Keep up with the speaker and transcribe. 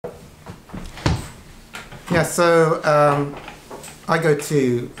Yeah, so I go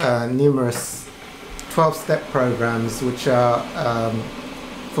to numerous 12-step programs which are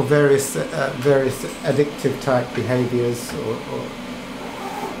for various addictive type behaviors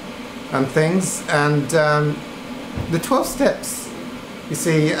and things. And the 12 steps, you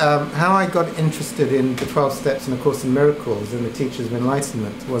see, how I got interested in the 12 steps in A Course in Miracles and the Teachers of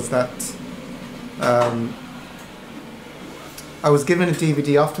Enlightenment was that I was given a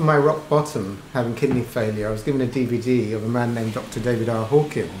DVD after my rock bottom, having kidney failure. I was given a DVD of a man named Dr David R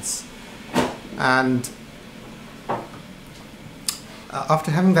Hawkins, and after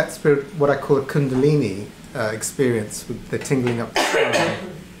having that spirit, what I call a Kundalini experience with the tingling up the spine,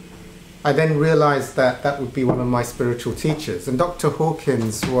 I then realized that that would be one of my spiritual teachers. And Dr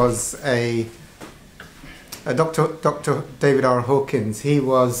Hawkins was Dr David R Hawkins. He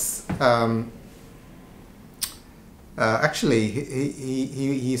was actually,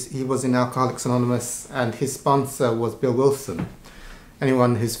 he was in Alcoholics Anonymous, and his sponsor was Bill Wilson.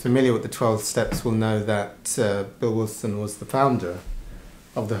 Anyone who's familiar with the 12 steps will know that Bill Wilson was the founder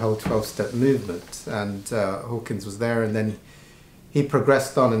of the whole 12-step movement, and Hawkins was there, and then he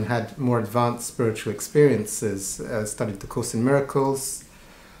progressed on and had more advanced spiritual experiences, studied the Course in Miracles,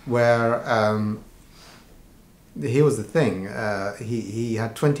 where here was the thing, he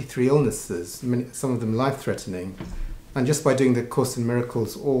had 23 illnesses, some of them life-threatening, and just by doing the Course in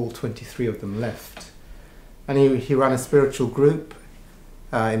Miracles, all 23 of them left. And he ran a spiritual group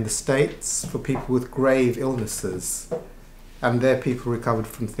in the States for people with grave illnesses, and there people recovered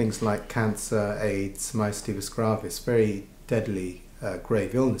from things like cancer, AIDS, myasthenia gravis, very deadly,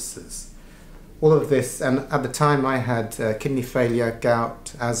 grave illnesses. All of this, and at the time I had kidney failure,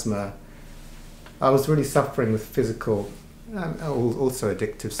 gout, asthma. I was really suffering with physical and also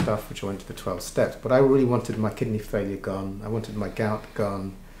addictive stuff, which I went to the 12 steps, but I really wanted my kidney failure gone, I wanted my gout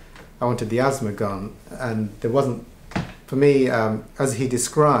gone, I wanted the asthma gone, and there wasn't, for me, as he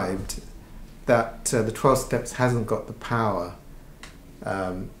described, that the 12 steps hasn't got the power,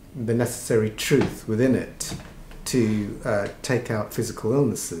 the necessary truth within it to take out physical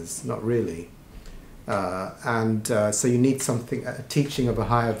illnesses, not really. So you need something, a teaching of a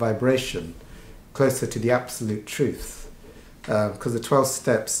higher vibration, closer to the absolute truth. Because the 12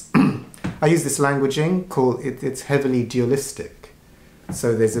 steps, I use this languaging called, it's heavily dualistic.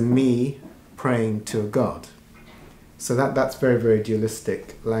 So there's a me praying to a God. So that's very, very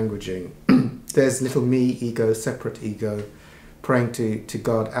dualistic languaging. There's little me, ego, separate ego, praying to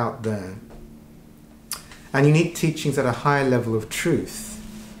God out there. And you need teachings at a higher level of truth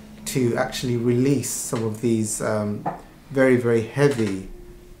to actually release some of these very, very heavy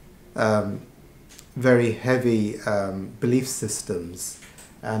belief systems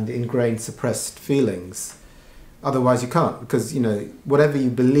and ingrained suppressed feelings. Otherwise you can't, because, you know, whatever you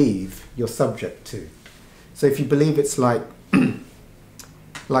believe, you're subject to. So if you believe it's like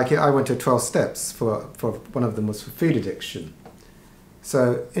I went to 12 steps for one of them was for food addiction.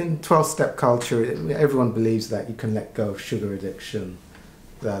 So in 12-step culture, everyone believes that you can let go of sugar addiction,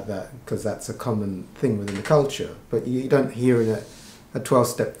 because that's a common thing within the culture. But you don't hear in a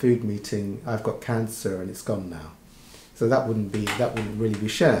 12-step food meeting, I've got cancer and it's gone now. So that wouldn't really be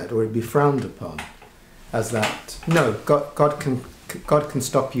shared, or it'd be frowned upon as that. No, God can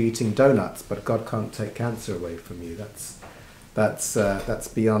stop you eating donuts, but God can't take cancer away from you. That's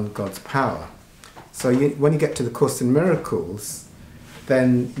beyond God's power. So when you get to the Course in Miracles,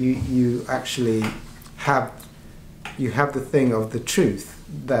 then you actually have the thing of the truth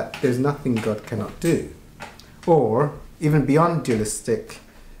that there's nothing God cannot do, or even beyond dualistic.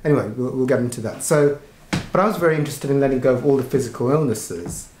 Anyway, we'll get into that. So, but I was very interested in letting go of all the physical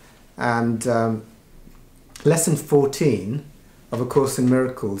illnesses, and lesson 14 of A Course in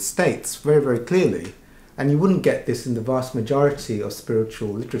Miracles states very, very clearly, and you wouldn't get this in the vast majority of spiritual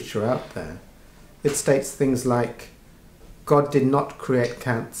literature out there. It states things like, God did not create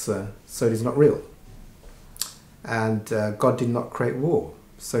cancer, so it is not real. And God did not create war,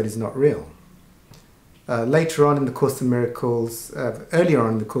 so it is not real. Later on in the Course in Miracles, earlier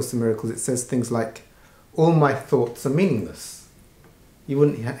on in the Course in Miracles, it says things like, all my thoughts are meaningless. You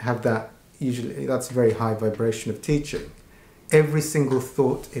wouldn't have that usually. That's a very high vibration of teaching. Every single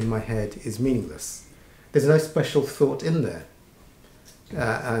thought in my head is meaningless. There's no special thought in there.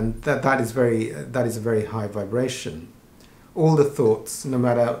 And that is a very high vibration. All the thoughts, no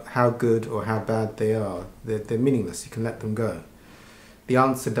matter how good or how bad they are, they're meaningless. You can let them go. The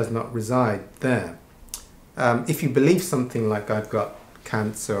answer does not reside there. If you believe something like I've got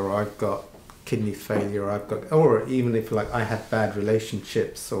cancer, or I've got kidney failure, or even if like I had bad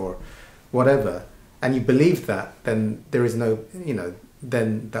relationships or whatever, and you believe that, then there is no,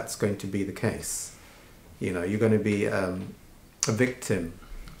 then that's going to be the case. You know, you're going to be a victim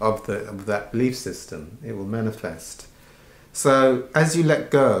of that belief system. It will manifest. So as you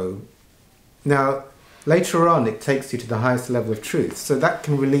let go, now later on it takes you to the highest level of truth. So that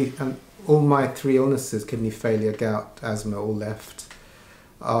can relieve, and all my 3 illnesses, kidney failure, gout, asthma, all left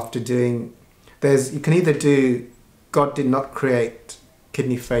after doing, you can either do God did not create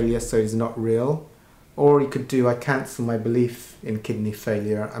kidney failure, so it's not real, or you could do I cancel my belief in kidney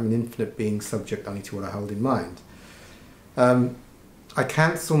failure, I'm an infinite being subject only to what I hold in mind. I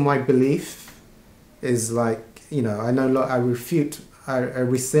cancel my belief is like, you know, I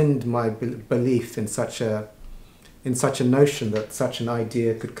rescind my belief in such a notion that such an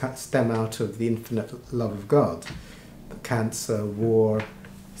idea could stem out of the infinite love of God. Cancer, war,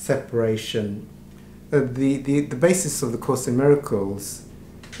 separation. The basis of the Course in Miracles,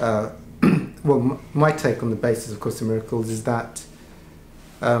 well, my take on the basis of Course in Miracles is that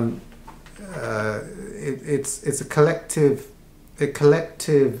it's a collective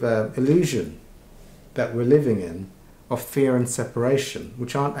illusion that we're living in of fear and separation,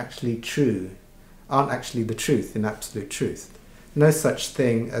 which aren't actually the truth in absolute truth. No such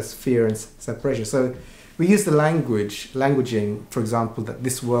thing as fear and separation. So we use the languaging, for example, that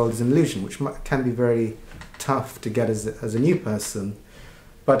this world is an illusion, which can be very tough to get as a new person.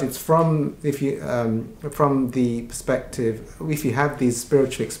 But it's from the perspective, if you have these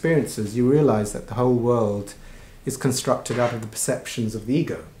spiritual experiences, you realize that the whole world is constructed out of the perceptions of the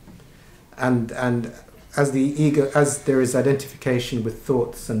ego, and as there is identification with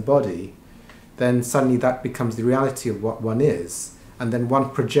thoughts and body, then suddenly that becomes the reality of what one is, and then one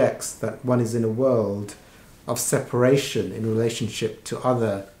projects that one is in a world of separation in relationship to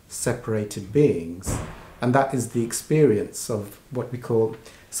other separated beings, and that is the experience of what we call,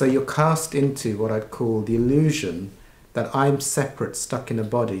 so you're cast into what I'd call the illusion that I'm separate, stuck in a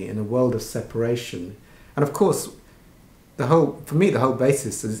body, in a world of separation. And of course, for me, the whole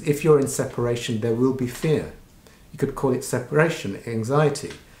basis is if you're in separation, there will be fear. You could call it separation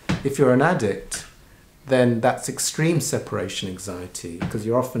anxiety. If you're an addict, then that's extreme separation anxiety, because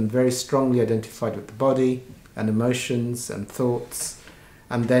you're often very strongly identified with the body and emotions and thoughts,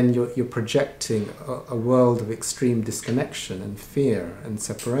 and then you're projecting a world of extreme disconnection and fear and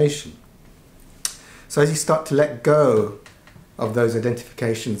separation. So as you start to let go of those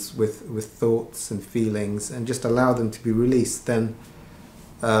identifications with thoughts and feelings and just allow them to be released, then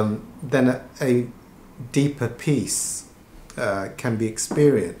a deeper peace can be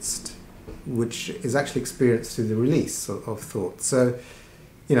experienced, which is actually experienced through the release of thoughts. So,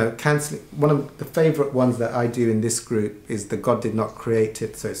 you know, cancelling, one of the favorite ones that I do in this group is the God did not create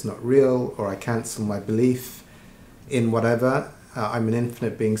it, so it's not real, or I cancel my belief in whatever. I'm an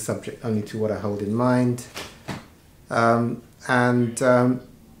infinite being subject only to what I hold in mind. I've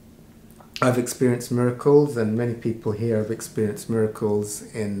experienced miracles, and many people here have experienced miracles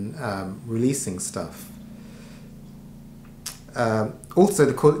in releasing stuff.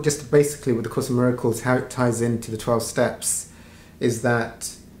 Also, just basically with the Course in Miracles, how it ties into the 12 steps is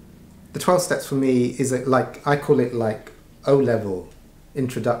that the 12 steps for me is I call it like O-level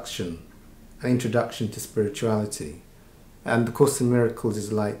introduction, an introduction to spirituality. And the Course in Miracles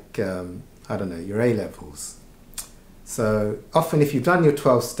is like, I don't know, your A-levels. So often if you've done your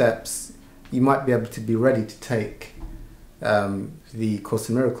 12 steps, you might be able to be ready to take the Course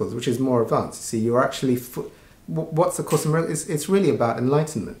in Miracles, which is more advanced. See, you're actually, what's the Course in Miracles? It's really about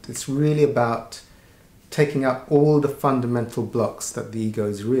enlightenment. It's really about taking out all the fundamental blocks that the ego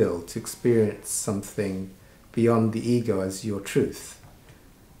is real, to experience something beyond the ego as your truth.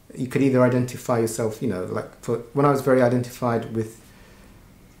 You could either identify yourself, you know, like when I was very identified with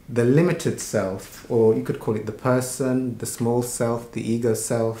the limited self, or you could call it the person, the small self, the ego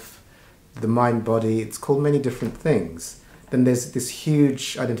self, the mind body, it's called many different things. Then there's this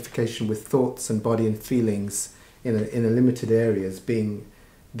huge identification with thoughts and body and feelings in a limited areas being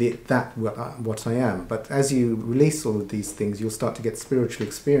what I am. But as you release all of these things, you'll start to get spiritual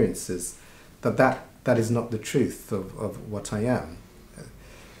experiences that is not the truth of what I am.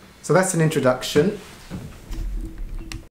 So that's an introduction.